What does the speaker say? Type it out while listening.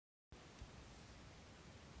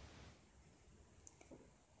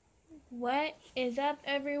What is up,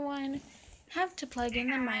 everyone? Have to plug in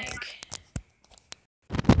the mic.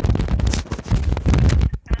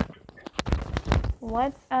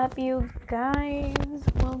 What's up, you guys?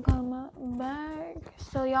 Welcome back.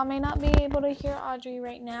 So y'all may not be able to hear Audrey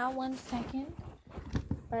right now. 1 second.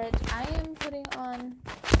 But I am putting on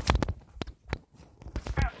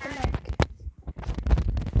the mic.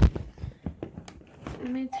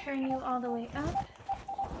 Let me turn you all the way up.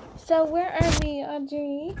 So where are we,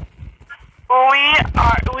 Audrey?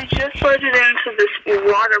 We just loaded into this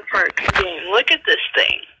water park game. Look at this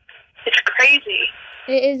thing. It's crazy.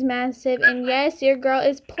 It is massive, and yes, your girl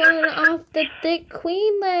is pulling off the thick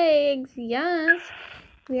queen legs. Yes,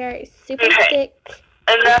 we are super thick.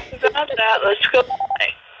 Enough about that. Let's go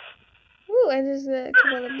play. Ooh, I just got a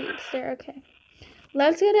couple of beats there. Okay,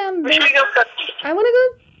 let's go down. Where should we go first? I want to go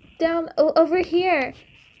down over here.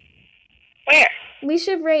 Where? We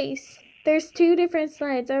should race. There's 2 different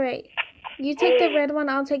slides. All right, you take the red one.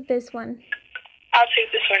 I'll take this one. I'll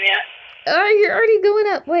take this one. Yeah. Oh, you're already going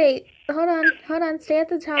up. Wait, hold on. Stay at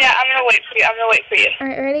the top. Yeah, I'm gonna wait for you. All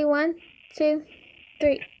right, ready? 1, 2,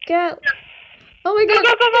 3, go. Oh my god.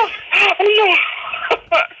 Go. Oh no.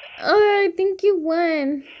 Oh, I think you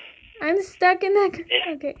won. I'm stuck in that.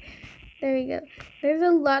 Okay, there we go. There's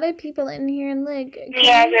a lot of people in here, and look.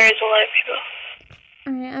 Yeah, there is a lot of people.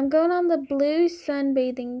 Alright, I'm going on the blue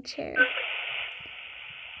sunbathing chair.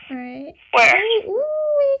 Alright. Where? Ooh,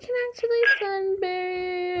 we can actually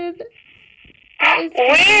sunbathe.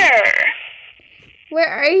 Where? Where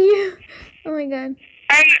are you? Oh my god.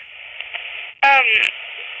 I'm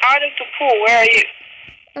out of the pool. Where are you?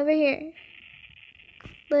 Over here.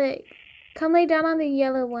 Look. Come lay down on the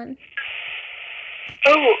yellow one.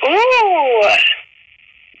 Ooh.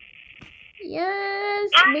 Yes.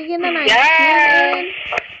 Begin the night. Yes.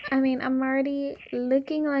 I'm already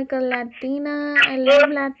looking like a Latina. I love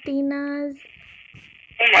Latinas.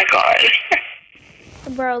 Oh my god.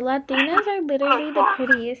 Bro, Latinas are literally the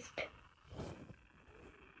prettiest.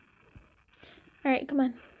 Alright, come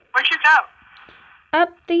on. Where'd you go?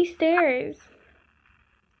 Up these stairs.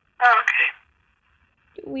 Oh, okay.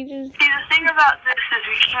 We just... See, the thing about this is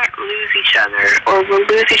we can't lose each other, or we'll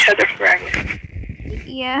lose each other forever.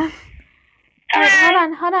 Yeah.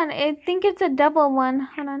 Alright, hold on. I think it's a double one.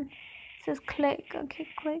 Hold on. It says click. Okay,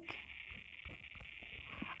 click.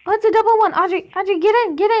 Oh, it's a double one. Audrey,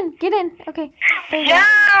 get in. Okay.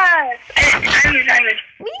 Yes! I'm in.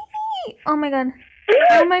 Whee! Oh my god.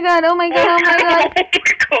 Oh my god.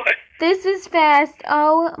 This is fast.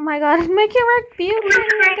 Oh my god. Make it work. Beautiful.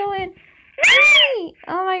 Go in. Whee!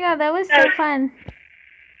 Oh my god, that was so fun.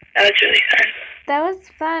 That was really fun. That was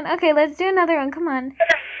fun. Okay, let's do another one. Come on.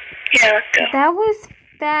 Yeah, let's go. That was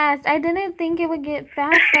fast. I didn't think it would get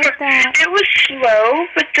fast like that. It was slow,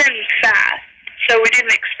 but then fast. So we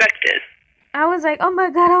didn't expect it. I was like, oh my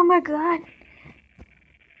god.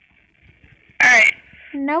 Alright.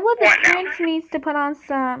 Noah the Prince needs to put on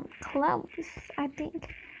some clothes, I think.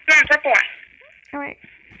 Come on, purple one. Alright.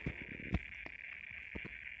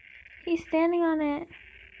 He's standing on it.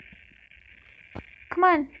 Come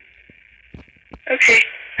on. Okay.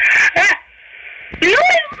 Ah! No,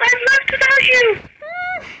 I've left without you.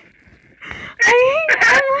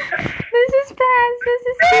 This is fast. This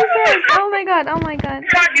is too fast. Oh my god.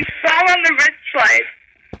 God, you fell on the red slide.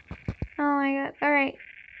 Oh my god. Alright.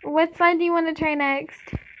 What slide do you want to try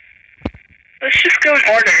next? Let's just go in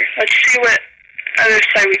order. Let's see what other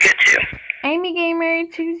side we get to. Amy Gamer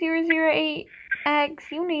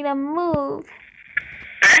 2008X, you need to move.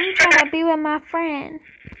 I'm trying to be with my friend.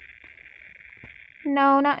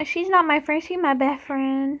 No, she's not my friend. She's my best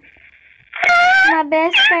friend. My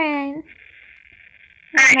best friend.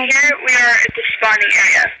 Alright, here we are at the spawning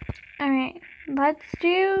area. Alright, let's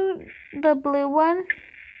do the blue one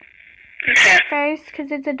first,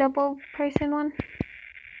 because it's a double person one.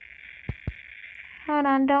 Hold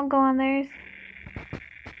on, don't go on theirs.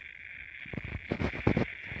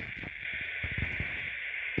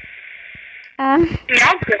 I'll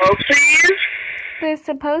go, please. We're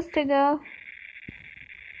supposed to go.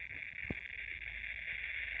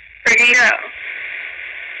 Where do you go?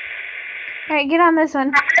 Alright, get on this one.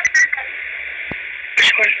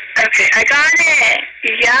 Which one? Okay, I got it.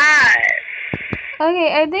 Yes.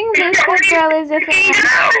 Okay, I think this girl is if it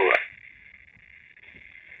No.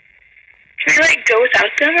 Can we, like, go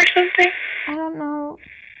without them or something? I don't know.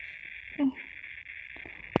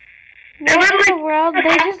 What in the world?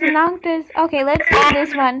 They just knocked us. Okay, let's do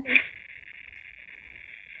this one.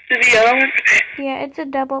 Is the other one? Okay. Yeah, it's a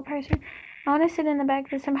double person. I want to sit in the back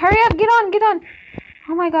this time. Hurry up, get on.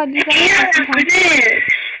 Oh my god, you guys.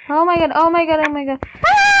 Oh my god. Ah!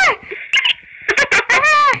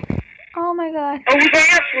 Ah! Oh my god. Oh,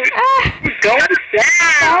 we're going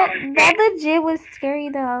down. That legit was scary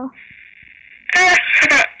though.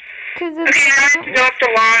 Cause it's, okay, now I have to go up the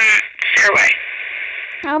long stairway.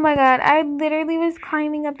 oh my god, I literally was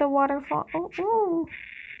climbing up the waterfall. Oh, ooh.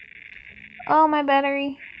 Oh, my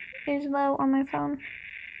battery is low on my phone.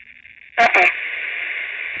 Uh-oh.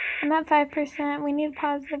 I'm at 5%. We need to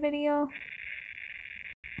pause the video.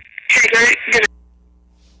 Okay, good.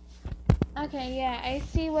 Okay, yeah, I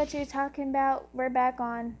see what you're talking about. We're back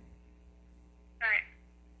on. Alright.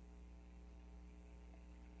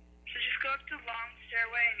 So just go up the long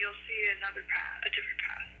stairway and you'll see another path, a different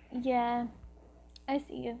path. Yeah, I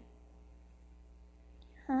see you.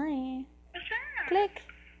 Hi. What's that? Click.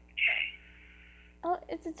 Okay. Oh,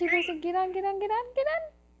 it's a two-person. Get on, get on, get on, get on.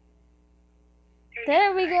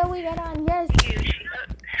 There we go. We got on. Yes.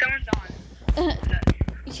 Someone's on.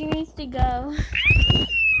 She needs to go.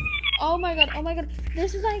 Oh my god. Oh my god.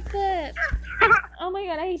 This is like the... Oh my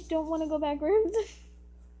god. I don't want to go backwards.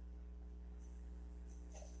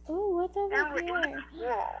 Oh, what's over here?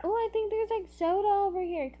 Oh, I think there's like soda over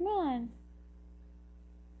here. Come on.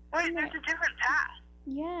 Wait, there's a different path.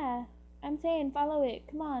 Yeah. I'm saying follow it.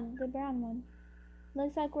 Come on. The brown one.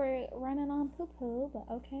 Looks like we're running on poo-poo, but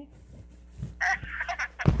okay.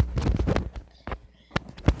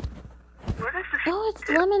 What is this? Oh, it's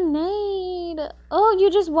lemonade. Oh, you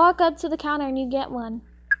just walk up to the counter and you get one.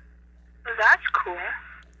 That's cool.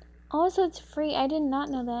 Oh, so it's free. I did not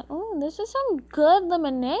know that. Oh, this is some good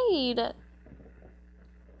lemonade.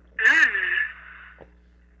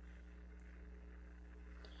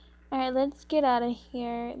 Alright, let's get out of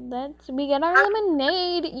here. We get our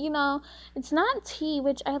lemonade. You know, it's not tea,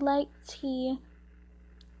 which I like tea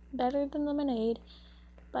better than lemonade.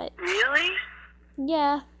 But really?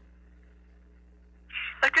 Yeah.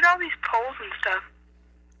 Look at all these poles and stuff.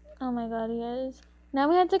 Oh my god, yes. Now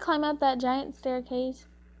we have to climb up that giant staircase.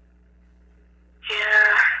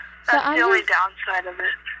 Yeah. So That's the only downside of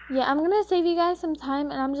it. Yeah, I'm gonna save you guys some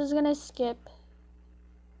time and I'm just gonna skip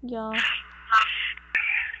y'all.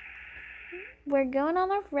 We're going on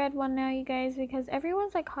the red one now, you guys, because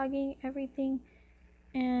everyone's like hogging everything.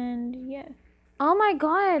 And yeah. Oh my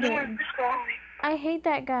god. I hate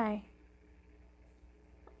that guy.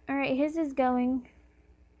 Alright, his is going.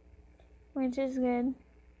 Which is good.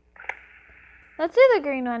 Let's do the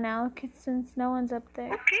green one now, since no one's up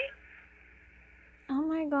there. Okay. Oh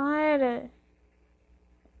my god.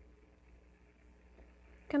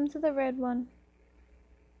 Come to the red one.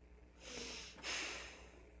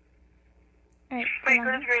 Alright, wait, go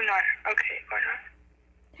to the green one. Okay, go on.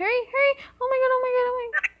 Hurry, hurry! Oh my god, oh my god, oh my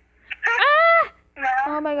god. Ah!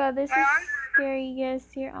 No. Oh my god, this is scary.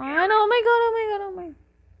 Yes, you're on. Oh my god, oh my god, oh my god.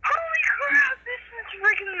 Holy crap, this is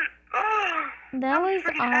freaking... Oh, that was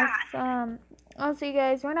awesome. Also, you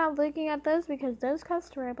guys, we're not looking at those because those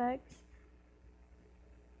cost Robux.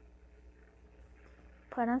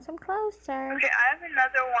 Put on some clothes, sir. Okay, I have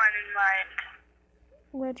another one in mind.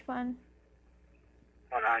 Which one?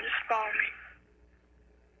 Hold on, just follow me.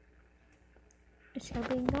 She'll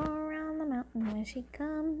be going around the mountain when she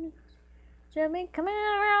comes. She'll be coming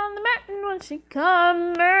around the mountain when she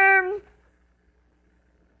comes.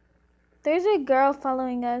 There's a girl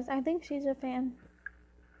following us. I think she's a fan.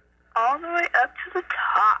 All the way up to the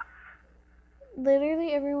top.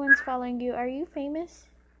 Literally everyone's following you. Are you famous?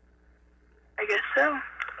 I guess so.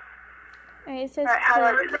 Alright, it says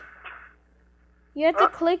Alright, click. You have to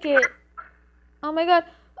click it. Oh my god.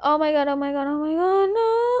 Oh my god, oh my god, oh my god,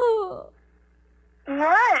 no!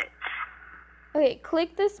 What? Okay,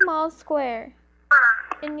 click the small square.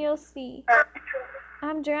 And you'll see.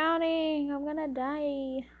 I'm drowning. I'm gonna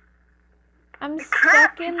die. I'm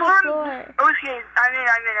stuck in the floor. Okay, I'm in.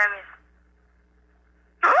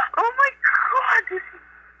 Oh my god, this is...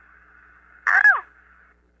 Ow!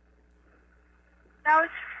 That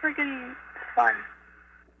was freaking fun.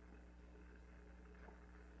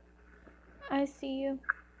 I see you.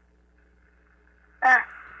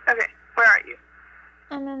 Okay, where are you?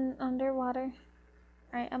 I'm in underwater.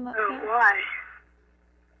 Alright, I'm up Oh, here. why?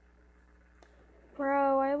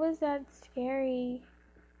 Bro, why was that scary?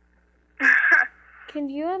 Can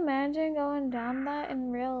you imagine going down that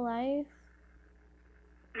in real life?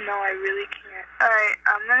 No, I really can't. Alright,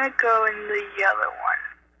 I'm gonna go in the yellow one.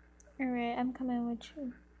 Alright, I'm coming with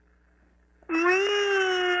you.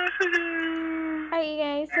 Whee! Alright, you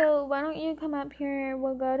guys, so why don't you come up here?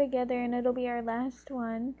 We'll go together and it'll be our last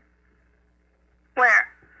one. Where?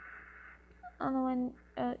 On the one,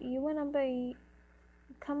 you wanna be...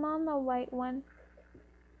 Come on the white one.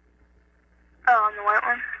 Oh, on the white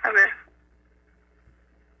one? Okay.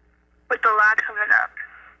 With the lag coming up.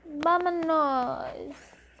 Vámonos!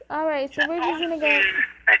 Alright, so we're just gonna go.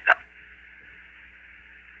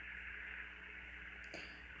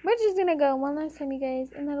 We're just gonna go one last time, you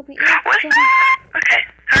guys, and that'll be it. So... Okay,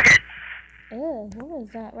 okay. Ew, what was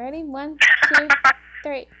that? Ready? 1, 2,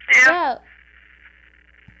 3. Yeah. Go.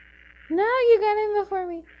 No, you got in before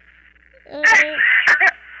me.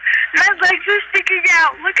 My legs are sticking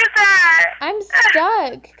out. Look at that. I'm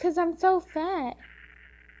stuck because I'm so fat.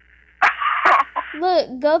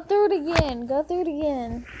 Look, go through it again. Go through it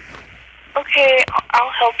again. Okay,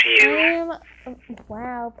 I'll help you.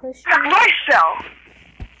 Wow, push me. Myself.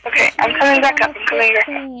 Okay, I'm coming back up. I'm coming back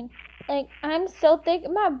up. Like, I'm so thick.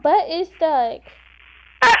 My butt is stuck.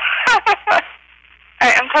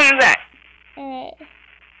 Alright, I'm coming back. Alright.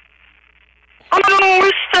 Oh no,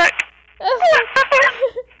 we're stuck.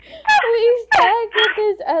 We stuck with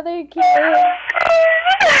this other kid.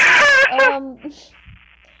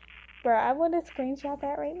 Bro, I want to screenshot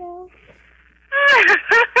that right now.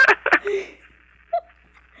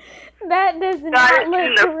 That does not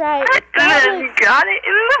look right. Got it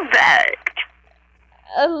in the back.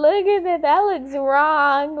 Look at that. That looks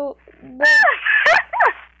wrong.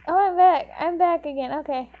 Oh, I'm back. I'm back again.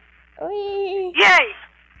 Okay. Whee. Yay.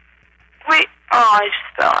 Wait. Oh, I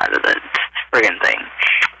just fell out of the friggin' thing.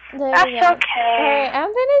 That's okay. Alright,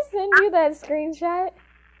 I'm gonna send you that screenshot.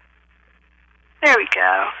 There we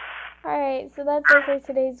go. Alright, so that's it for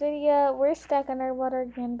today's video. We're stuck underwater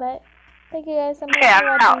again, but thank you guys so much for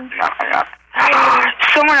watching. No, I'm not.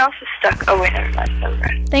 Someone else is stuck. Oh, wait, never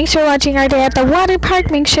mind. Thanks for watching our day at the water park.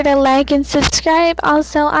 Make sure to like and subscribe.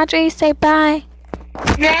 Also, Audrey, say bye.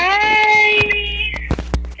 Bye.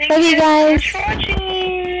 Love you guys. Thanks for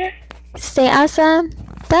watching. Stay awesome.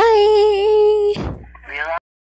 Bye.